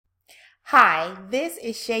Hi, this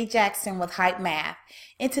is Shay Jackson with Hype Math.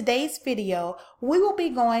 In today's video, we will be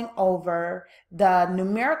going over the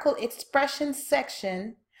numerical expressions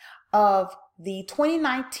section of the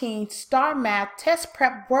 2019 STAAR Math Test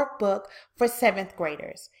Prep Workbook for 7th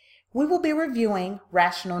graders. We will be reviewing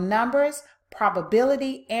rational numbers,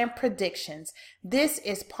 probability, and predictions. This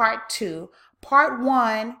is part 2. Part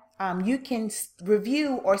 1, you can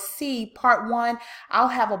review or see part 1. I'll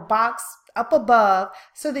have a box up above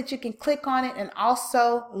so that you can click on it and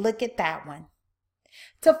also look at that one.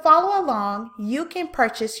 To follow along, you can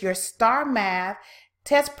purchase your STAAR Math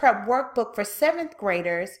Test Prep Workbook for 7th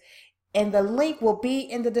graders, and the link will be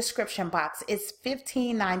in the description box. It's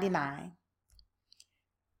 $15.99.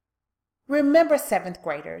 Remember, 7th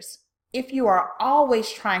graders, if you are always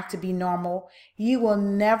trying to be normal, you will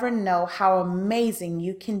never know how amazing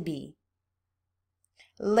you can be.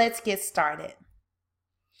 Let's get started.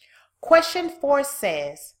 Question 4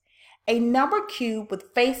 says, a number cube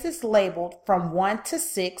with faces labeled from 1 to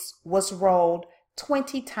 6 was rolled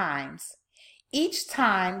 20 times. Each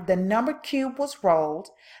time the number cube was rolled,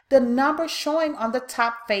 the number showing on the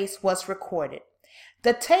top face was recorded.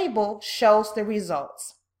 The table shows the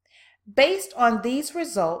results. Based on these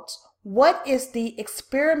results, what is the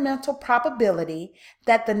experimental probability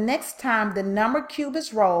that the next time the number cube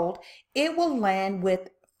is rolled, it will land with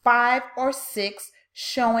 5 or 6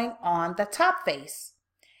 showing on the top face?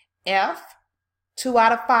 F, 2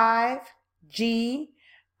 out of 5, G,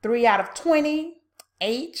 3 out of 20,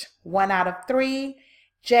 H, 1 out of 3,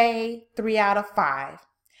 J, 3 out of 5.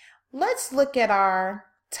 Let's look at our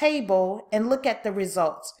table and look at the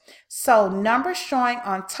results. So numbers showing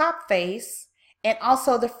on top face and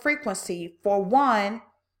also the frequency. For 1,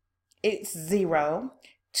 it's 0.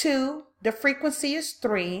 2, the frequency is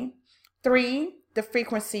 3. 3, the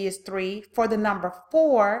frequency is 3. For the number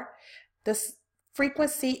 4, the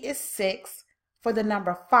frequency is 6. For the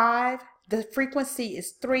number 5, the frequency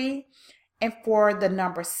is 3. And for the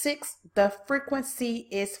number 6, the frequency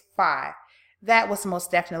is 5. That was most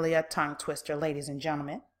definitely a tongue twister, ladies and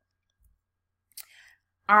gentlemen.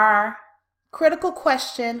 Our critical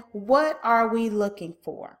question, what are we looking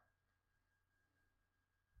for?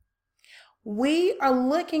 We are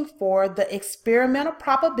looking for the experimental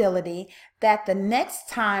probability that the next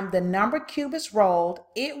time the number cube is rolled,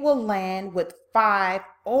 it will land with 5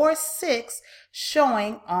 or 6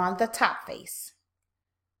 showing on the top face.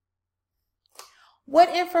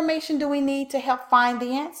 What information do we need to help find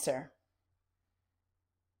the answer?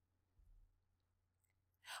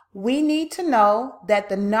 We need to know that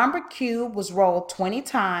the number cube was rolled 20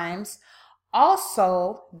 times.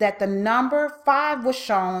 Also, that the number 5 was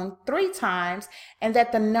shown 3 times and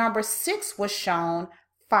that the number 6 was shown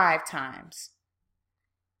 5 times.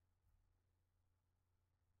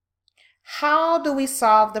 How do we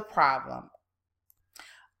solve the problem?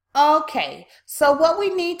 Okay, so what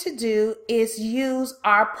we need to do is use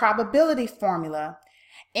our probability formula.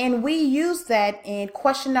 And we use that in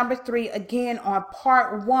question number 3 again on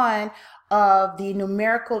part 1 of the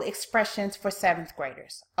numerical expressions for 7th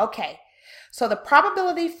graders. Okay. So the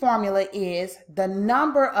probability formula is the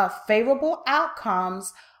number of favorable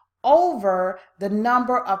outcomes over the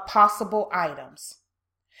number of possible items.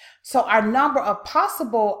 So our number of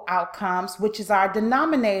possible outcomes, which is our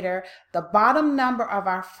denominator, the bottom number of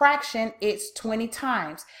our fraction, it's 20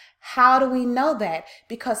 times. How do we know that?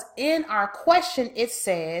 Because in our question it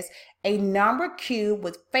says a number cube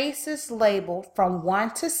with faces labeled from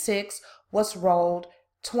 1 to 6 was rolled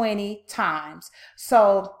 20 times.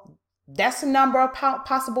 So that's the number of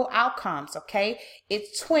possible outcomes, okay?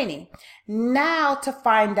 It's 20. Now to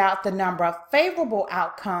find out the number of favorable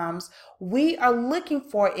outcomes, we are looking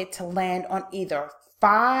for it to land on either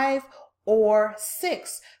 5 or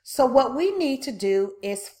 6. So what we need to do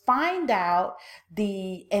is find out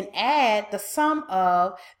and add the sum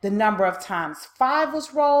of the number of times 5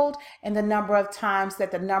 was rolled and the number of times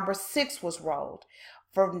that the number 6 was rolled.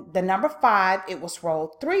 For the number 5, it was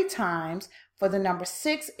rolled 3 times. For the number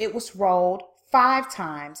 6, it was rolled 5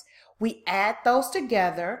 times. We add those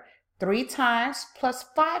together. 3 times plus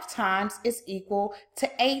 5 times is equal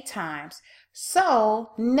to 8 times.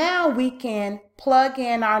 So now we can plug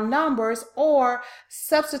in our numbers or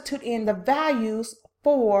substitute in the values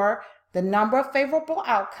for the number of favorable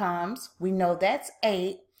outcomes. We know that's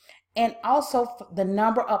 8. And also the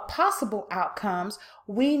number of possible outcomes,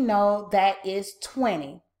 we know that is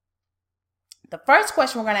 20. The first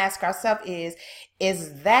question we're going to ask ourselves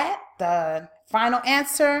is that the final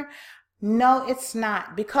answer? No, it's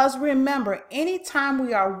not. Because remember, anytime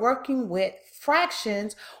we are working with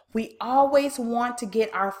fractions, We always want to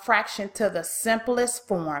get our fraction to the simplest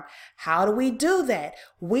form. How do we do that?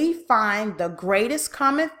 We find the greatest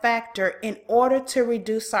common factor in order to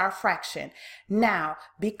reduce our fraction. Now,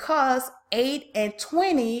 because 8 and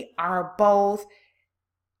 20 are both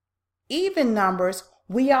even numbers,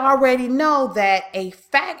 we already know that a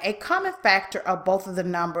common factor of both of the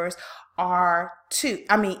numbers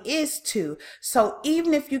is 2. So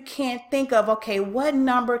even if you can't think of, okay, what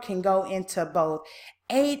number can go into both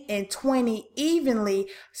 8 and 20 evenly,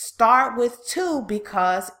 start with 2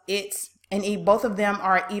 because both of them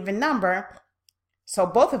are an even number. So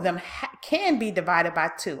both of them can be divided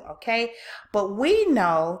by 2, okay? But we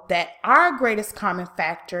know that our greatest common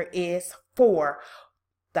factor is 4.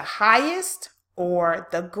 The highest or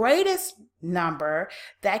the greatest number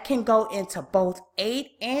that can go into both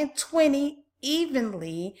 8 and 20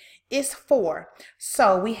 evenly is 4.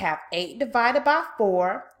 So we have 8 divided by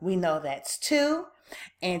 4. We know that's 2.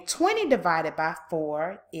 And 20 divided by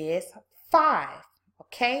 4 is 5.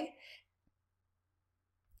 Okay?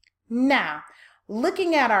 Now,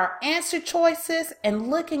 looking at our answer choices and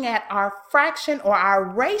looking at our fraction or our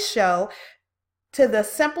ratio to the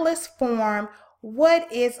simplest form,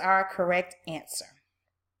 what is our correct answer?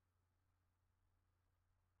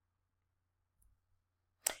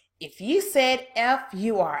 If you said F,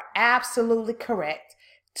 you are absolutely correct.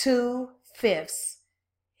 2/5.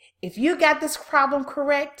 If you got this problem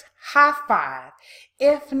correct, high five.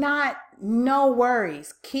 If not, no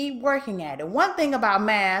worries. Keep working at it. One thing about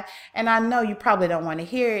math, and I know you probably don't want to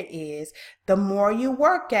hear it, is the more you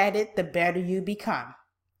work at it, the better you become.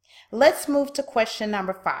 Let's move to question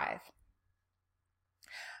number 5.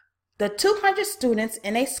 The 200 students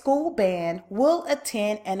in a school band will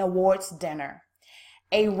attend an awards dinner.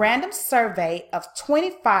 A random survey of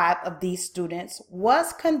 25 of these students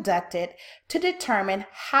was conducted to determine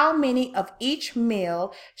how many of each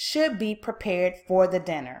meal should be prepared for the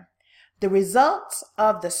dinner. The results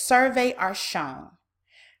of the survey are shown.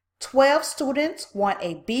 12 students want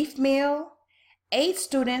a beef meal, 8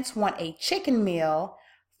 students want a chicken meal,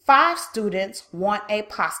 5 students want a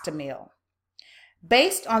pasta meal.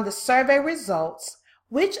 Based on the survey results,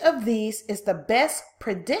 which of these is the best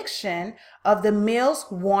prediction of the meals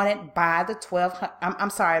wanted by the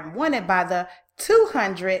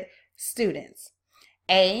 200 students?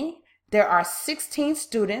 A, there are 16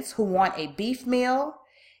 students who want a beef meal.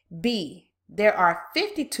 B, there are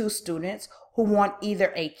 52 students who want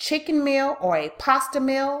either a chicken meal or a pasta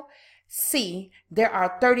meal. C, there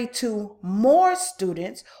are 32 more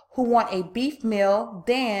students who want a beef meal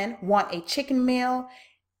than want a chicken meal.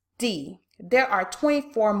 D, there are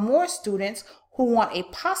 24 more students who want a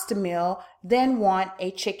pasta meal than want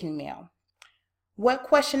a chicken meal. What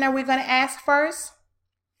question are we going to ask first?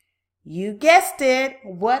 You guessed it.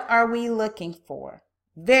 What are we looking for?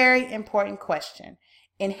 Very important question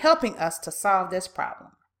in helping us to solve this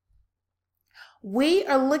problem. We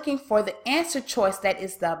are looking for the answer choice that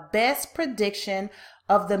is the best prediction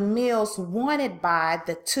of the meals wanted by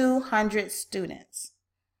the 200 students.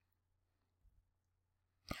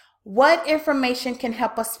 What information can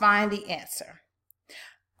help us find the answer?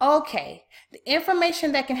 Okay, the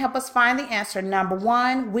information that can help us find the answer, number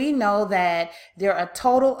 1, we know that there are a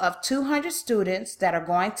total of 200 students that are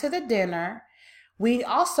going to the dinner. We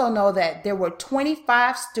also know that there were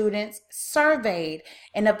 25 students surveyed,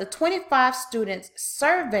 and of the 25 students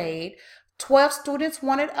surveyed, 12 students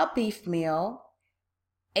wanted a beef meal,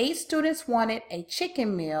 8 students wanted a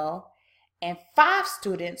chicken meal, and 5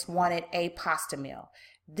 students wanted a pasta meal.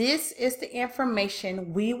 This is the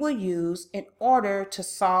information we will use in order to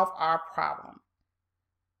solve our problem.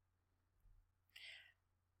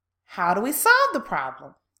 How do we solve the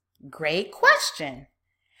problem? Great question.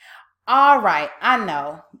 All right, I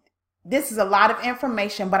know this is a lot of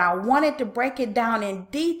information, but I wanted to break it down in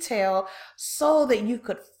detail so that you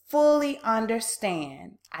could fully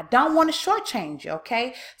understand. I don't want to shortchange you,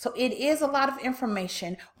 okay? So it is a lot of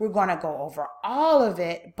information. We're going to go over all of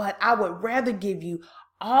it, but I would rather give you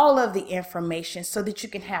all of the information so that you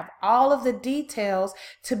can have all of the details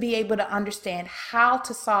to be able to understand how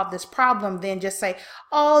to solve this problem than just say,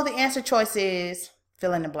 oh, the answer choice is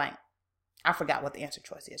fill in the blank. I forgot what the answer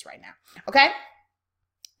choice is right now. Okay?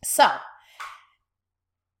 So,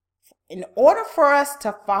 in order for us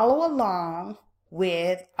to follow along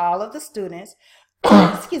with all of the students,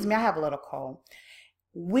 excuse me, I have a little cold.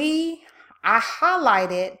 I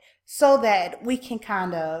highlighted so that we can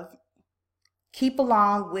kind of keep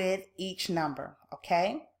along with each number,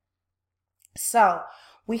 okay? So,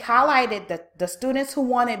 we highlighted the students who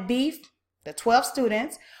wanted beef, the 12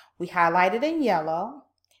 students, we highlighted in yellow.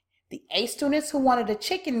 The 8 students who wanted a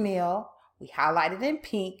chicken meal, we highlighted in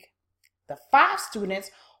pink. The 5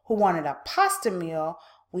 students who wanted a pasta meal,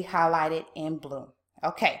 we highlighted in blue.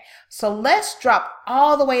 Okay, so let's drop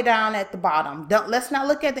all the way down at the bottom. Let's not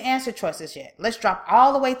look at the answer choices yet. Let's drop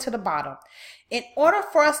all the way to the bottom. In order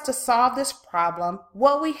for us to solve this problem,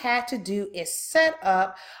 what we had to do is set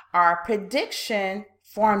up our prediction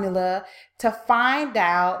formula to find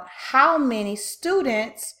out how many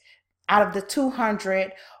students out of the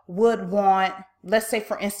 200 would want, let's say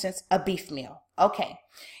for instance, a beef meal. Okay,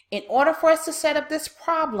 in order for us to set up this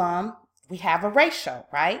problem, we have a ratio,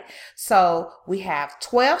 right? So we have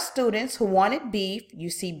 12 students who wanted beef. You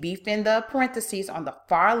see beef in the parentheses on the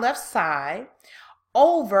far left side,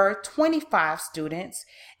 over 25 students,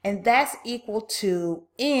 and that's equal to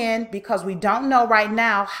n, because we don't know right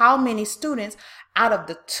now how many students out of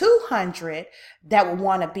the 200 that would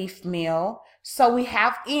want a beef meal. So we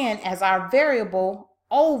have n as our variable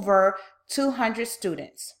over 200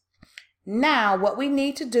 students. Now, what we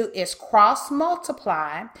need to do is cross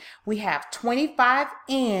multiply. We have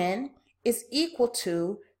 25n is equal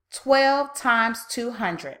to 12 times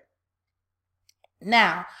 200.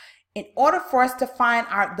 Now, in order for us to find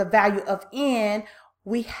the value of n,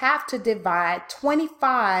 we have to divide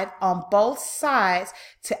 25 on both sides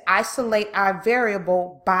to isolate our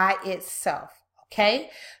variable by itself.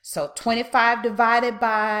 Okay, so 25 divided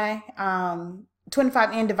by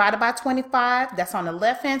 25n divided by 25, that's on the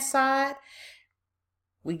left hand side.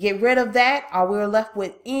 We get rid of that, or we're left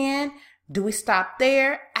with n. Do we stop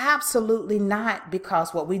there? Absolutely not,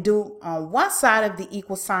 because what we do on one side of the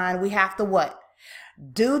equal sign, we have to what?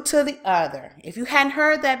 Do to the other. If you hadn't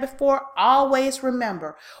heard that before, always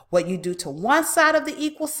remember what you do to one side of the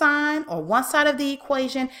equal sign or one side of the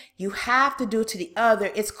equation, you have to do to the other.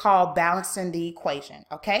 It's called balancing the equation.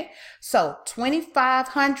 Okay, so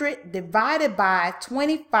 2500 divided by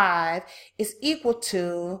 25 is equal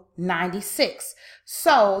to 96.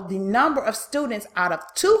 So the number of students out of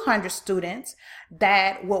 200 students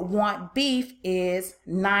that would want beef is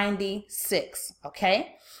 96.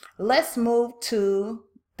 Okay, let's move to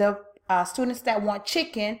the students that want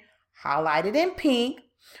chicken, highlighted in pink.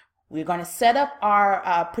 We're going to set up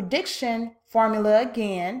our prediction formula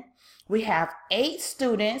again. We have 8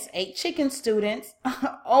 students, 8 chicken students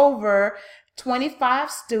over 25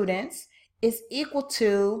 students is equal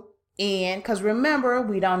to n, because remember,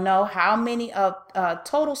 we don't know how many of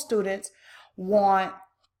total students want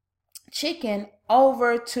chicken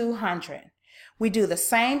over 200. We do the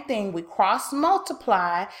same thing. We cross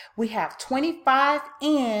multiply. We have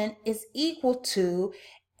 25n is equal to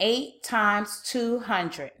 8 times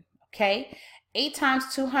 200. Okay, 8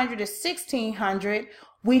 times 200 is 1600.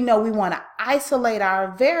 We know we want to isolate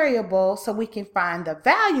our variable so we can find the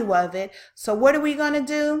value of it. So what are we going to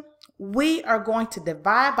do? We are going to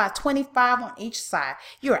divide by 25 on each side.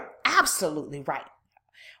 You're absolutely right.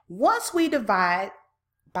 Once we divide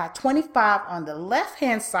by 25 on the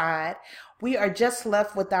left-hand side, we are just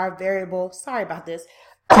left with our variable, sorry about this,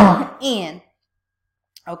 n.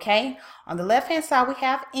 Okay, on the left-hand side we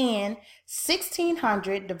have n.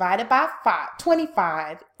 1600 divided by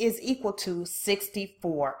 25 is equal to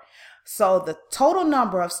 64. So the total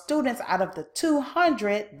number of students out of the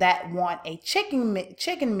 200 that want a chicken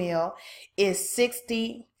meal is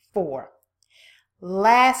 64.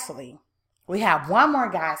 Lastly, we have one more,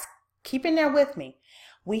 guys. Keep in there with me.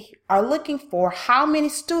 We are looking for how many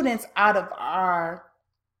students out of our,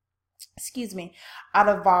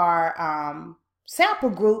 sample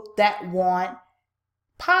group that want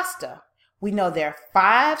pasta. We know there are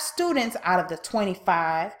 5 students out of the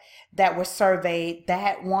 25 that were surveyed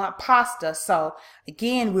that want pasta. So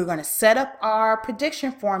again, we're going to set up our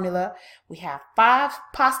prediction formula. We have 5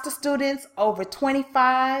 pasta students over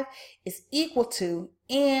 25 is equal to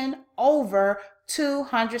n over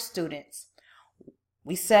 200 students.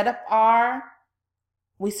 We set up our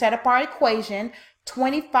equation.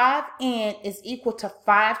 25n is equal to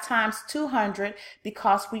 5 times 200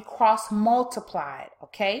 because we cross multiplied.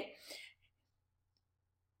 Okay,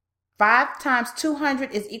 5 times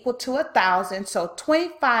 200 is equal to 1,000. So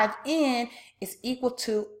 25n is equal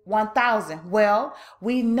to 1,000. Well,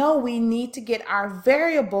 we know we need to get our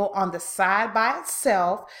variable on the side by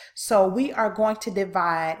itself. So we are going to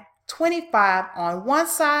divide 25 on one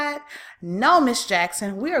side. No, Miss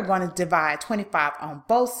Jackson, we are going to divide 25 on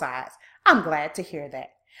both sides. I'm glad to hear that.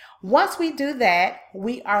 Once we do that,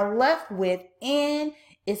 we are left with n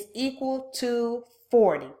is equal to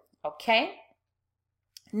 40. Okay?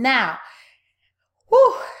 Now,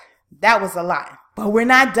 that was a lot, but we're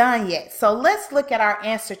not done yet. So let's look at our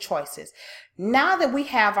answer choices. Now that we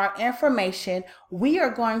have our information, we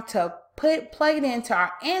are going to plug it into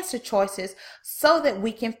our answer choices so that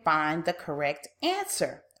we can find the correct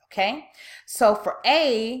answer. Okay, so for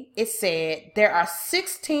A, it said there are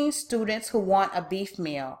 16 students who want a beef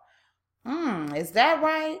meal. Is that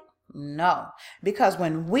right? No, because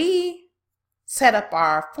when we set up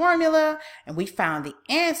our formula and we found the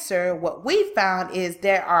answer, what we found is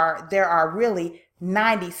there are really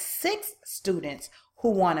 96 students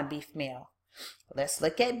who want a beef meal. Let's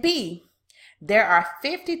look at B. There are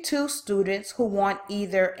 52 students who want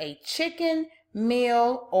either a chicken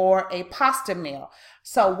meal or a pasta meal.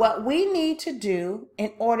 So what we need to do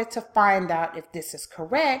in order to find out if this is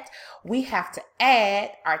correct, we have to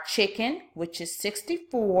add our chicken, which is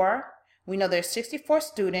 64. We know there's 64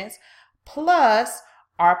 students, plus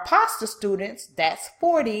our pasta students, that's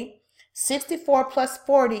 40. 64 plus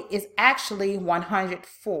 40 is actually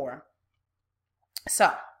 104.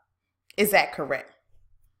 So, is that correct?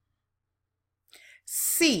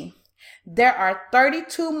 C. There are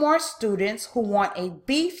 32 more students who want a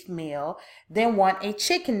beef meal than want a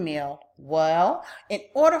chicken meal. Well, in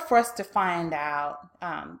order for us to find out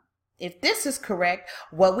if this is correct,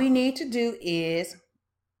 what we need to do is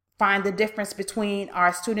find the difference between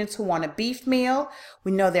our students who want a beef meal.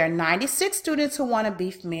 We know there are 96 students who want a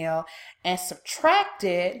beef meal, and subtract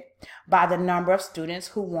it by the number of students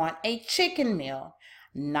who want a chicken meal.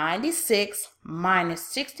 96 minus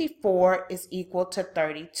 64 is equal to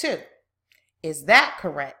 32. Is that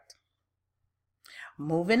correct?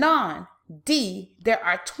 Moving on. D, there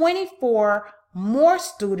are 24 more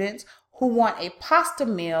students who want a pasta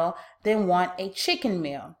meal than want a chicken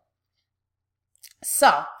meal.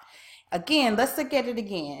 So, again, let's look at it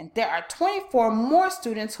again. There are 24 more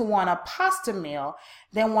students who want a pasta meal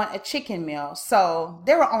than want a chicken meal. So,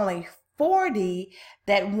 there were only 40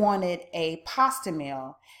 that wanted a pasta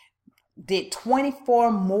meal. Did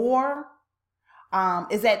 24 more?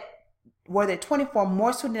 Were there 24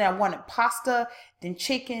 more students that wanted pasta than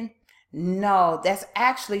chicken? No, that's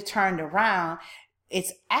actually turned around.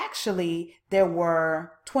 It's actually there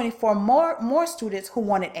were 24 more students who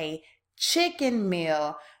wanted a chicken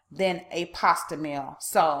meal than a pasta meal.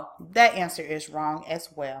 So that answer is wrong as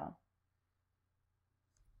well.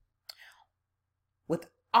 With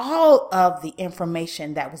all of the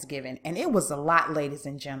information that was given, and it was a lot, ladies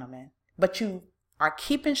and gentlemen, but you are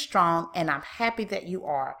keeping strong, and I'm happy that you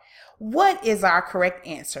are. What is our correct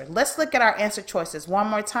answer? Let's look at our answer choices one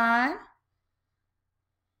more time.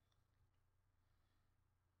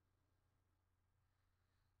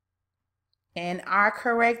 And our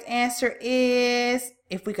correct answer is,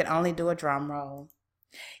 if we could only do a drum roll,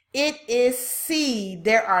 it is C.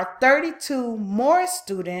 There are 32 more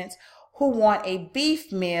students who want a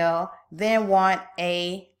beef meal than want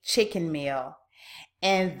a chicken meal.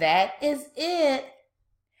 And that is it.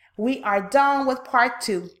 We are done with part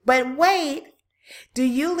 2. But wait, do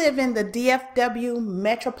you live in the DFW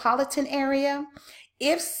metropolitan area?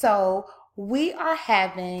 If so, we are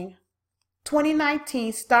having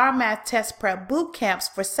 2019 STAAR Math Test Prep Boot Camps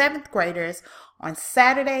for 7th graders on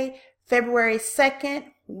Saturday, February 2nd,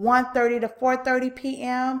 1:30 to 4:30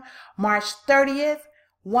 p.m., March 30th,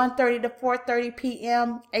 1:30 to 4:30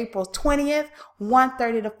 p.m., April 20th,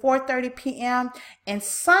 1:30 to 4:30 p.m., and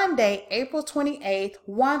Sunday, April 28th,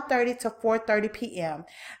 1:30 to 4:30 p.m.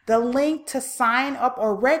 The link to sign up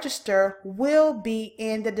or register will be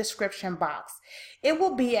in the description box. It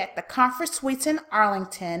will be at the Conference Suites in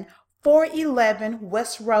Arlington, 411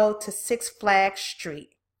 West Road to Six Flags Street.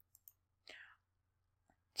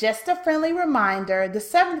 Just a friendly reminder, the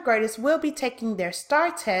 7th graders will be taking their STAAR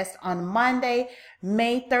test on Monday,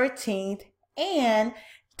 May 13th, and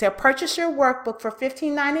to purchase your workbook for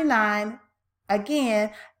 $15.99, again,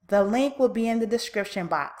 the link will be in the description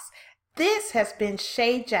box. This has been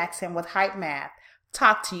Shay Jackson with Hype Math.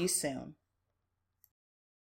 Talk to you soon.